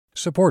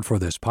Support for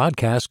this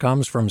podcast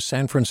comes from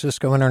San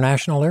Francisco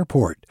International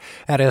Airport.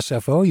 At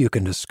SFO, you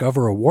can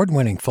discover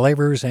award-winning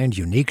flavors and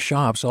unique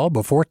shops all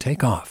before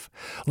takeoff.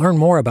 Learn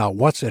more about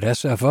what's at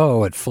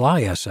SFO at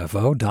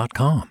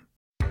flysfo.com.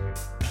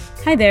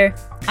 Hi there,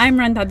 I'm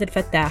Rand Abdel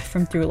Fattah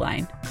from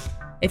Throughline.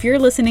 If you're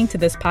listening to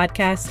this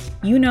podcast,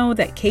 you know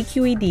that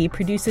KQED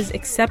produces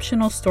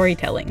exceptional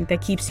storytelling that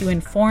keeps you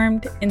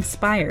informed,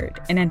 inspired,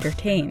 and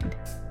entertained.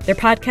 Their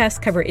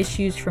podcasts cover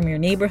issues from your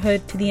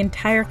neighborhood to the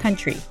entire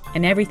country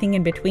and everything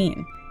in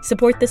between.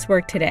 Support this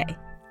work today.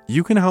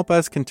 You can help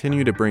us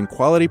continue to bring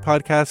quality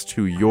podcasts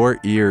to your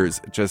ears.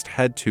 Just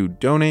head to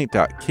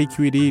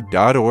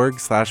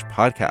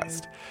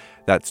donate.kqed.org/podcast.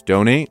 That's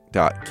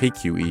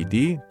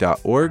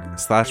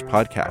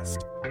donate.kqed.org/podcast.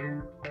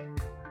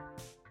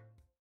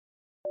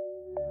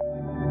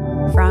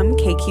 From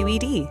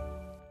KQED.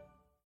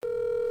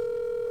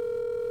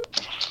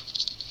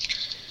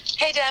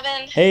 Hey,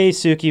 Devin. Hey,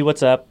 Suki,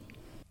 what's up?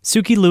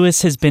 Suki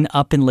Lewis has been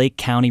up in Lake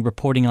County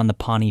reporting on the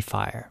Pawnee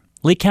Fire.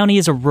 Lake County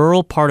is a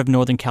rural part of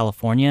Northern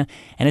California,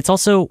 and it's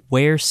also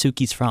where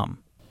Suki's from.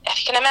 If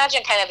you can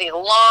imagine kind of these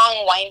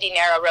long, windy,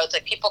 narrow roads,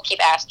 like people keep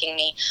asking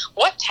me,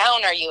 what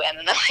town are you in?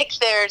 And I'm like,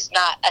 there's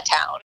not a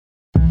town.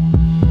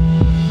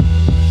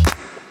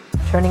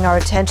 Turning our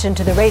attention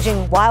to the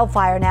raging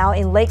wildfire now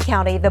in Lake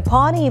County, the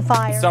Pawnee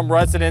Fire. Some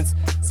residents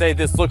say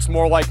this looks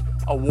more like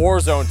a war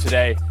zone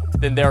today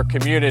than their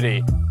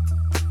community.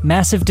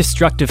 Massive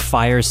destructive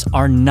fires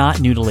are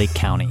not new to Lake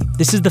County.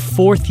 This is the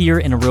fourth year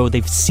in a row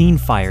they've seen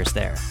fires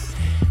there.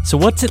 So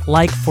what's it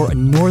like for a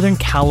Northern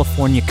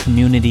California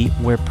community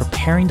where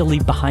preparing to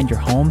leave behind your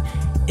home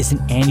is an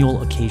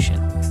annual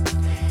occasion?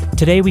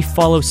 Today we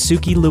follow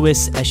Suki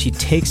Lewis as she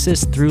takes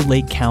us through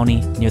Lake County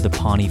near the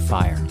Pawnee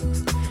Fire.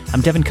 I'm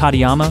Devin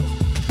Katayama.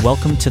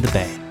 Welcome to the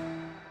Bay.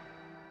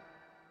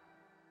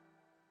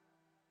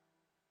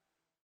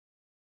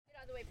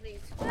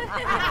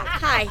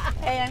 Hi.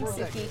 Hey, I'm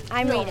Suki.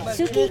 I'm Rita.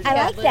 Suki,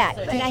 I like that.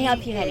 Can I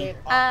help you, honey?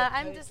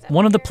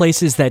 One of the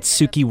places that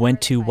Suki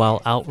went to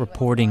while out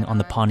reporting on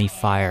the Pawnee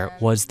Fire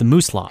was the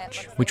Moose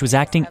Lodge, which was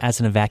acting as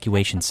an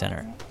evacuation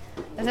center.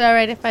 Is it all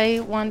right if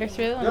I wander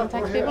through and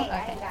talk to people?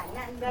 Okay.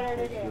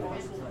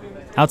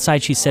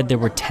 Outside, she said there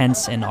were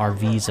tents and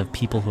RVs of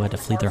people who had to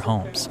flee their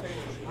homes.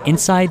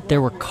 Inside,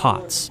 there were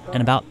cots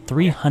and about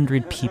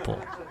 300 people.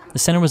 The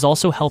center was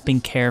also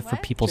helping care for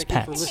people's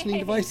pets. For listening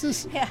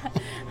devices? Yeah.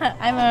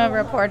 I'm a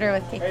reporter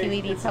with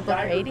KQED Public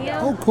Radio.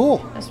 Oh,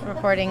 cool. Just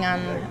reporting on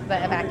the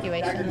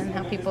evacuation and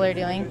how people are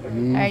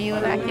doing. Are you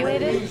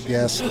evacuated?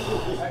 Yes.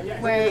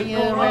 Where's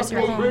your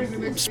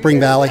home?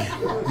 Spring Valley.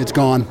 It's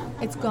gone.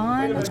 It's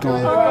gone? It's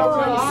gone. Oh,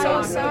 I'm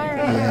so sorry.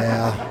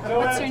 Yeah.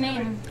 What's your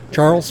name?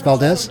 Charles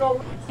Valdez.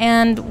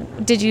 And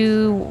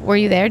were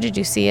you there? Did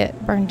you see it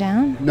burn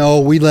down? No,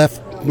 we left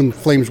when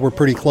flames were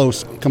pretty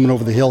close coming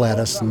over the hill at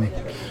us, and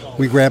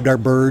we grabbed our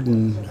bird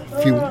and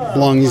a few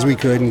belongings we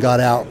could and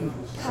got out.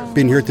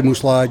 Been here at the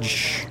Moose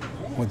Lodge,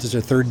 what is it,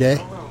 third day?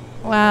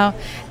 Wow.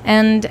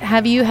 And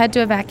have you had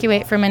to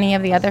evacuate from any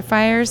of the other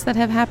fires that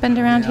have happened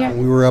around here?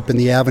 We were up in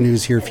the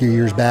avenues here a few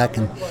years back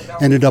and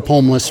ended up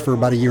homeless for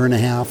about a year and a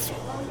half.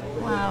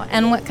 Wow.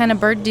 And what kind of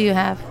bird do you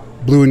have?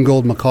 Blue and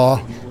gold macaw.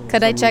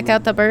 Could I check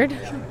out the bird?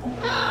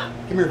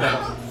 Come here,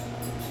 Bella.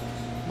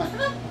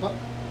 Come on.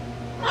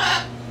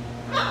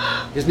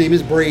 His name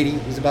is Brady.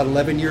 He's about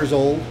 11 years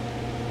old.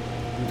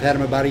 We've had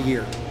him about a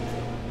year.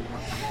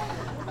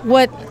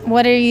 What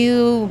are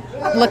you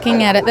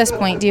looking at this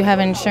point? Do you have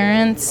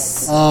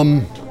insurance?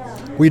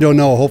 We don't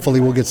know. Hopefully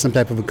we'll get some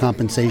type of a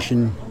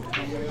compensation.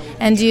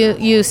 And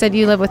you said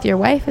you live with your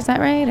wife, is that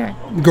right? Or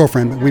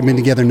girlfriend. We've been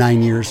together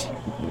 9 years.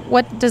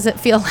 What does it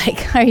feel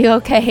like? Are you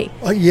okay?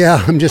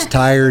 Yeah, I'm just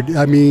tired.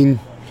 I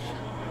mean,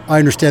 I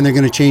understand they're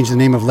going to change the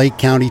name of Lake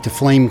County to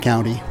Flame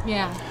County.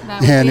 Yeah.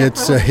 And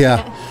it's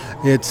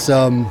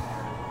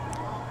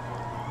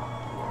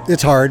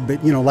it's hard,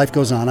 but life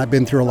goes on. I've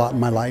been through a lot in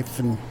my life.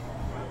 And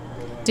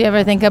do you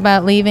ever think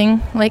about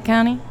leaving Lake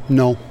County?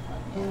 No.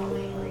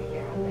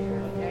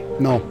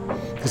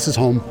 This is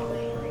home.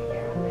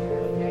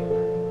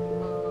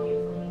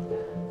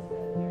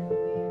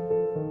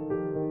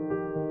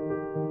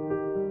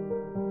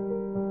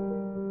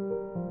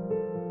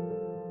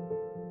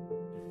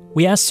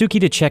 We asked Suki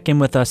to check in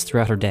with us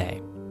throughout her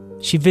day.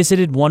 She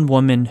visited one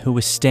woman who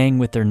was staying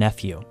with their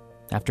nephew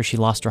after she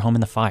lost her home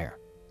in the fire.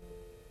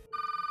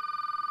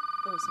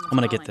 I'm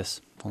going to get this.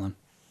 Hold on.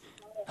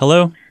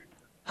 Hello?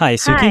 Hi,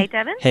 Suki. Hi,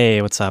 Devin.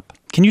 Hey, what's up?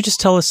 Can you just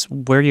tell us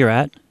where you're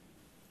at?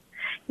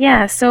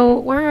 Yeah, so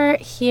we're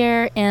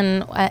here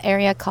in an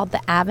area called the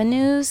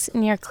Avenues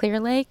near Clear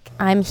Lake.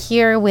 I'm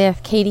here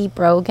with Katie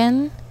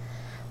Brogan.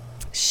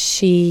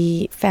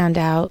 She found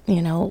out,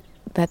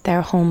 that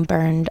their home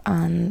burned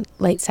on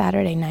late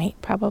Saturday night,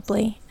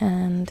 probably.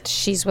 And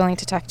she's willing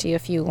to talk to you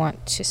if you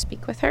want to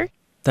speak with her.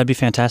 That'd be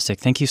fantastic.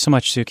 Thank you so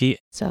much, Suki.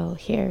 So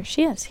here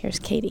she is. Here's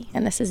Katie,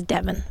 and this is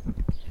Devin.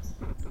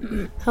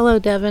 Hello,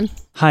 Devin.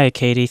 Hi,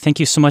 Katie. Thank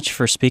you so much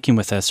for speaking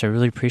with us. I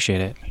really appreciate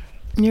it.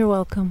 You're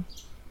welcome.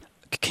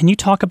 Can you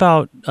talk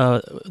about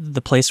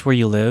the place where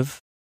you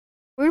live?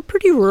 We're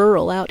pretty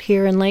rural out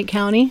here in Lake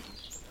County.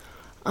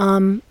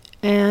 And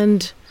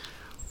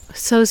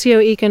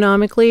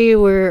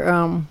socioeconomically,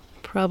 we're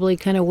probably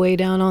kind of way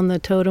down on the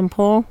totem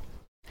pole.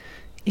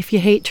 If you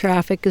hate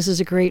traffic, this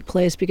is a great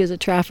place because a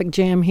traffic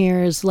jam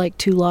here is like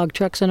 2 log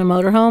trucks and a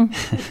motorhome.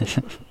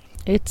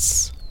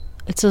 It's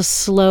a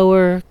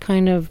slower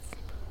kind of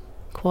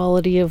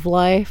quality of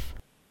life.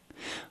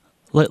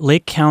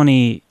 Lake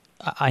County,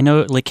 I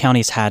know Lake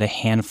County's had a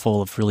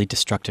handful of really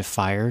destructive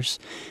fires.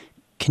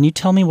 Can you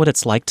tell me what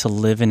it's like to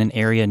live in an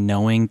area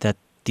knowing that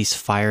these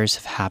fires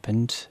have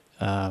happened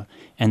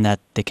and that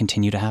they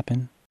continue to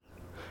happen?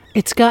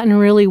 It's gotten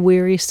really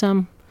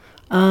wearisome.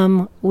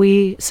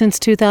 Since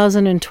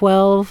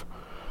 2012,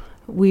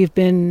 we've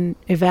been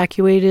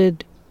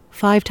evacuated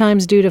 5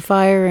 times due to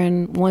fire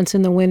and once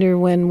in the winter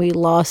when we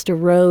lost a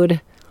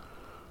road.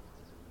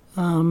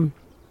 And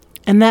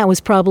that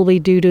was probably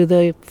due to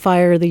the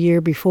fire the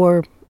year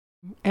before.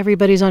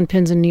 Everybody's on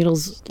pins and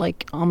needles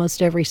like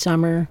almost every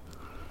summer.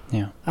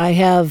 Yeah. I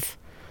have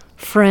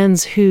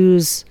friends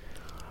whose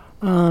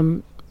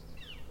the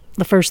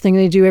first thing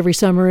they do every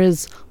summer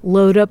is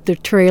load up their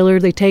trailer.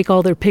 They take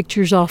all their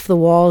pictures off the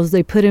walls.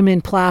 They put them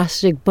in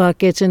plastic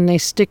buckets and they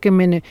stick them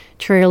in a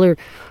trailer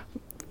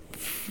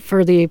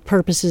for the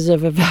purposes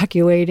of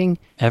evacuating.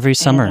 Every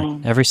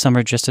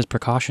summer just as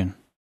precaution.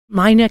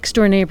 My next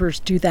door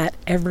neighbors do that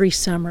every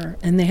summer,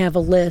 and they have a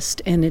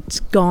list, and it's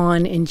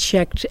gone and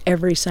checked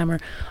every summer.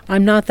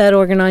 I'm not that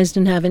organized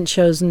and haven't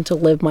chosen to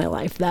live my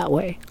life that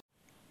way.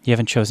 You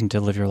haven't chosen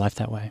to live your life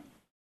that way?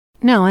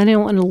 No, I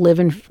didn't want to live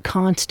in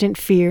constant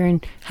fear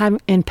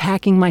and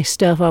packing my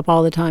stuff up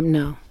all the time.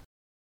 No.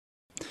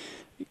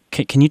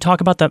 Can you talk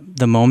about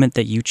the moment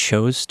that you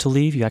chose to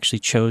leave? You actually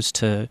chose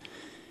to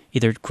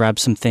either grab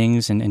some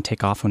things and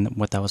take off, and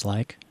what that was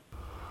like?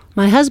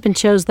 My husband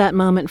chose that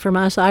moment from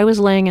us. I was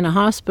laying in a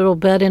hospital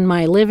bed in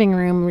my living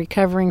room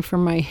recovering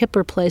from my hip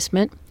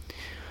replacement,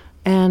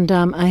 and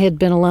I had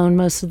been alone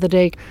most of the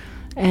day.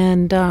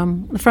 And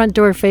the front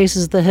door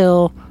faces the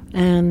hill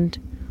and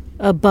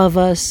above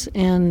us,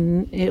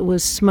 and it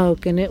was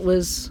smoke, and it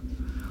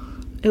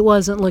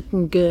wasn't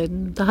looking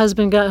good. The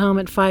husband got home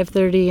at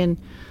 5:30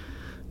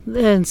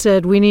 and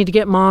said, "We need to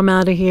get Mom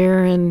out of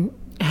here," and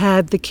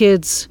had the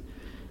kids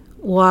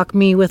walk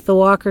me with the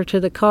walker to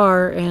the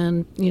car.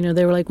 And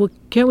they were like, "Well,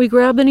 can't we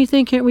grab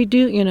anything? Can't we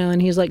do?"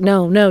 And he's like,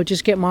 no,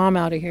 just get Mom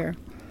out of here.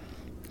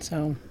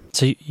 So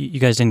you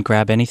guys didn't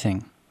grab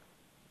anything?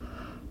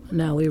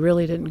 No, we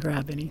really didn't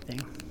grab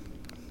anything.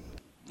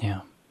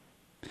 Yeah.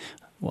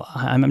 Well,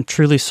 I'm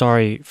truly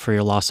sorry for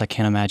your loss. I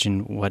can't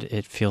imagine what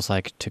it feels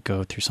like to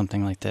go through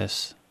something like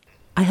this.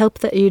 I hope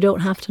that you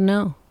don't have to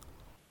know.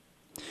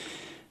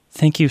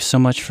 Thank you so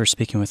much for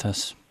speaking with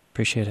us.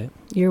 Appreciate it.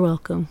 You're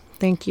welcome.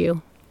 Thank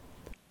you.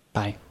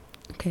 Bye.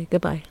 Okay,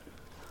 goodbye.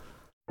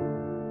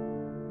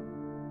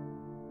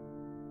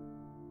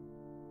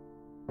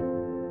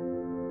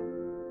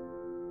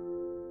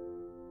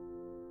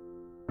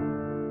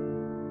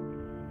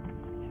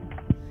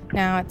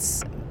 Now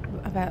it's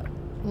about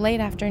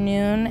late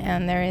afternoon,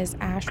 and there is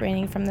ash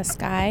raining from the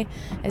sky.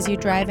 As you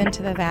drive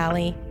into the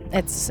valley,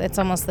 it's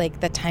almost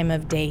like the time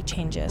of day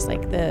changes,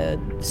 like the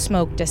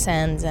smoke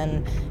descends,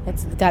 and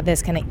it's got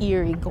this kind of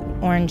eerie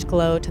orange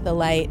glow to the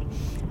light.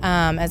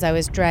 As I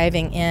was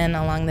driving in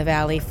along the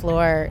valley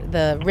floor,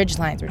 the ridge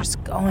lines were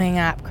just going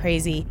up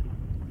crazy.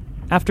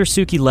 After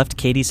Suki left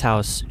Katie's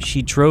house,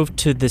 she drove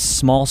to this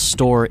small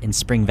store in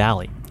Spring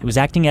Valley. It was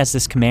acting as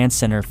this command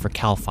center for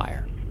CAL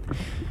FIRE.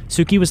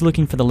 Suki was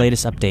looking for the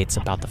latest updates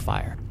about the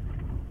fire.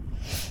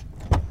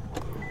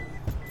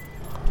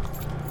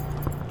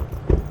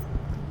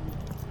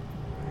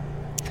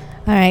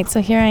 All right,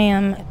 so here I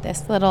am at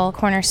this little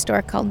corner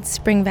store called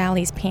Spring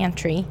Valley's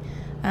Pantry,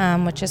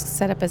 which is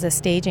set up as a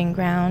staging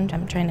ground.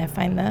 I'm trying to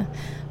find the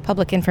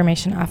public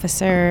information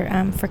officer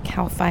for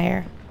CAL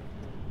FIRE.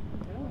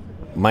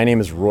 My name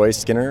is Roy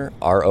Skinner,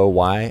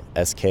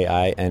 ROYSKINNER.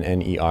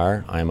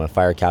 I'm a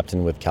fire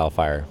captain with CAL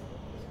FIRE.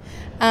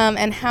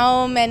 And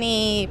how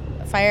many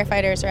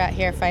firefighters are out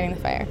here fighting the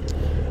fire?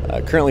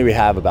 Currently we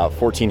have about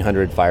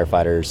 1,400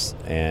 firefighters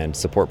and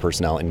support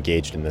personnel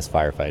engaged in this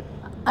firefight.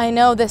 I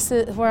know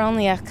we're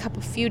only a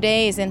few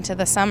days into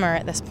the summer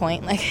at this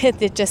point, like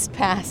it just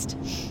passed.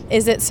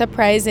 Is it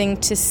surprising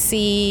to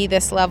see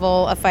this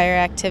level of fire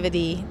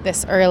activity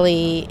this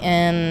early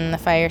in the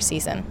fire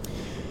season?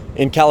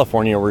 In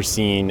California, we're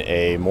seeing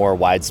a more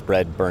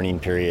widespread burning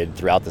period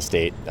throughout the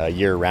state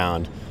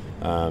year-round,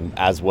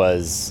 as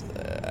was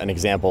an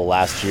example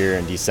last year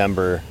in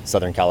December.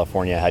 Southern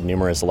California had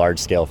numerous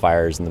large-scale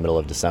fires in the middle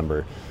of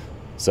December.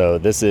 So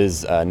this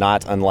is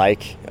not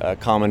unlike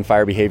common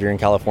fire behavior in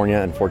California.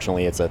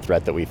 Unfortunately, it's a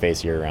threat that we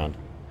face year-round.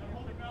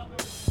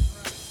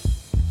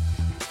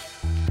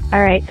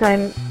 All right, so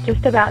I'm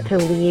just about to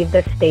leave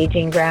the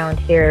staging ground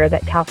here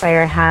that CAL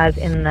FIRE has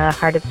in the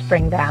heart of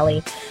Spring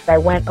Valley. I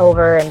went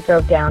over and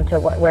drove down to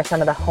where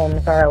some of the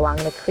homes are along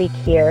the creek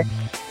here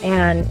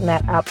and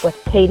met up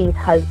with Katie's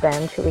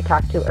husband, who we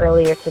talked to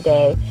earlier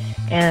today,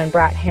 and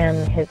brought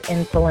him his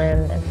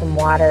insulin and some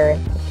water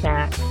and some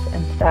snacks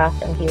and stuff,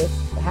 and he was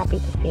happy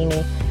to see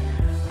me.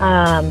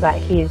 But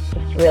he's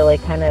just really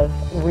kind of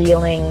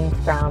reeling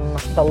from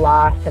the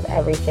loss of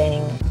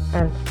everything.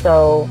 And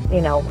so,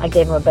 I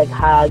gave him a big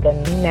hug,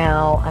 and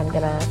now I'm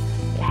going to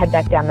head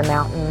back down the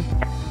mountain.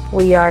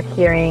 We are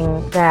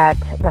hearing that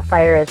the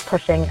fire is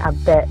pushing a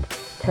bit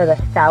to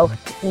the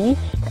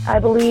southeast, I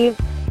believe,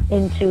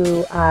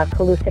 into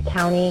Colusa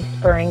County,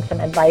 spurring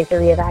some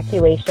advisory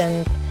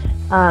evacuations.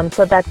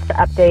 So that's the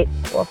update.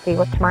 We'll see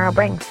what tomorrow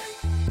brings.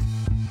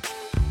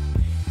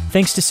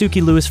 Thanks to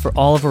Suki Lewis for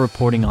all of her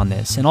reporting on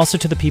this, and also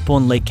to the people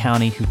in Lake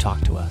County who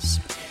talked to us.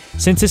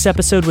 Since this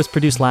episode was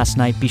produced last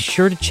night, be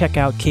sure to check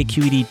out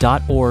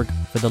kqed.org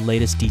for the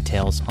latest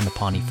details on the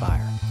Pawnee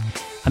Fire.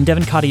 I'm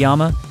Devin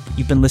Katayama.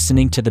 You've been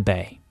listening to The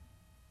Bay.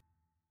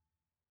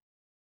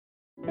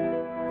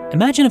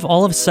 Imagine if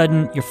all of a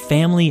sudden your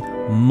family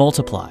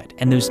multiplied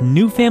and those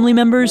new family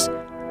members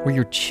were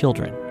your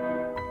children.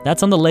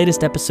 That's on the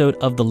latest episode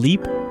of The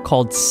Leap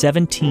called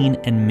 17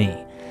 and Me.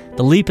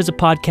 The Leap is a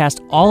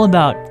podcast all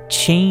about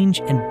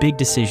change and big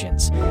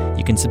decisions.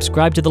 You can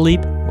subscribe to The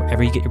Leap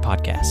wherever you get your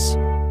podcasts.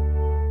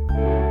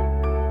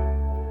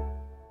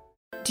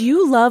 Do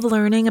you love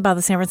learning about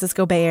the San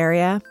Francisco Bay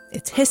Area?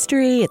 Its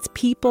history, its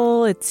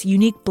people, its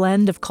unique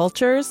blend of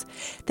cultures?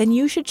 Then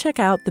you should check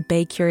out the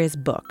Bay Curious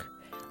book.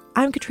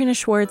 I'm Katrina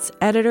Schwartz,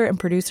 editor and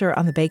producer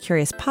on the Bay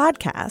Curious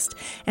podcast,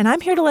 and I'm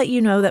here to let you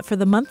know that for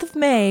the month of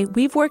May,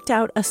 we've worked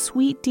out a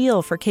sweet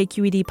deal for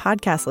KQED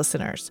podcast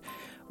listeners.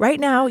 Right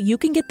now, you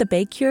can get the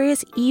Bay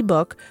Curious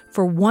ebook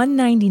for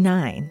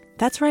 $1.99.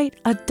 That's right,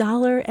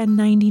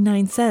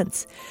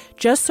 $1.99.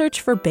 Just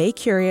search for Bay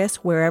Curious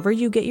wherever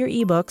you get your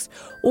ebooks,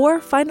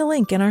 or find a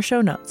link in our show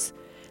notes.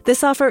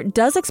 This offer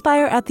does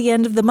expire at the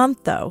end of the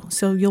month, though,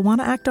 so you'll want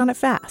to act on it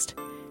fast.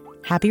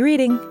 Happy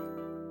reading!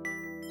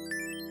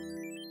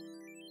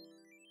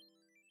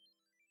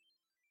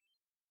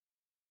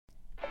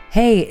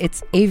 Hey,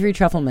 it's Avery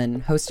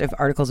Trufelman, host of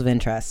Articles of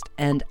Interest,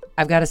 and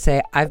I've got to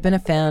say, I've been a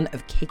fan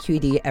of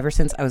KQED ever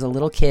since I was a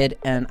little kid,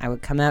 and I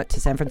would come out to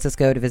San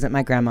Francisco to visit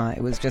my grandma.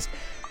 It was just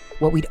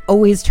what we'd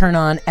always turn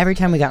on every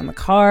time we got in the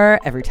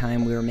car, every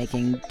time we were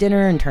making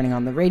dinner and turning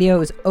on the radio. It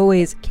was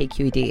always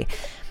KQED.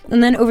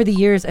 And then over the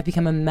years, I've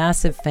become a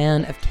massive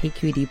fan of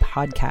KQED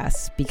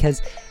podcasts because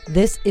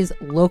this is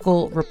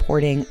local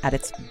reporting at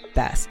its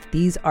best.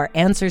 These are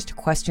answers to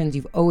questions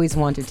you've always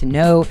wanted to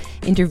know,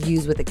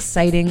 interviews with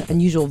exciting,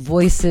 unusual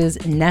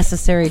voices,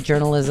 necessary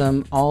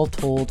journalism, all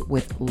told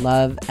with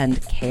love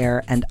and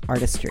care and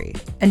artistry.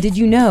 And did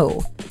you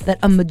know that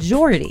a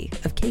majority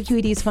of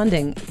KQED's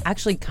funding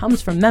actually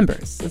comes from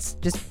members? It's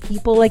just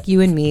people like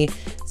you and me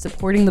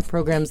supporting the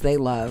programs they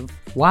love,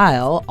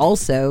 while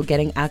also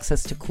getting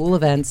access to cool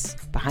events,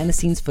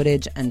 behind-the-scenes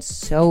footage, and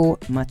so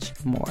much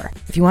more.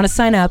 If you want to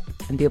sign up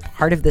and be a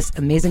part of this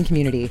amazing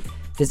community,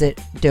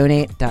 visit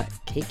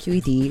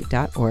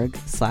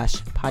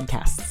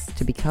donate.kqed.org/podcasts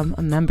to become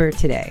a member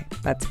today.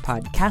 That's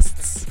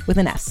podcasts with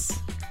an S.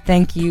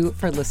 Thank you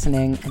for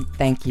listening, and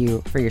thank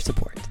you for your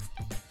support.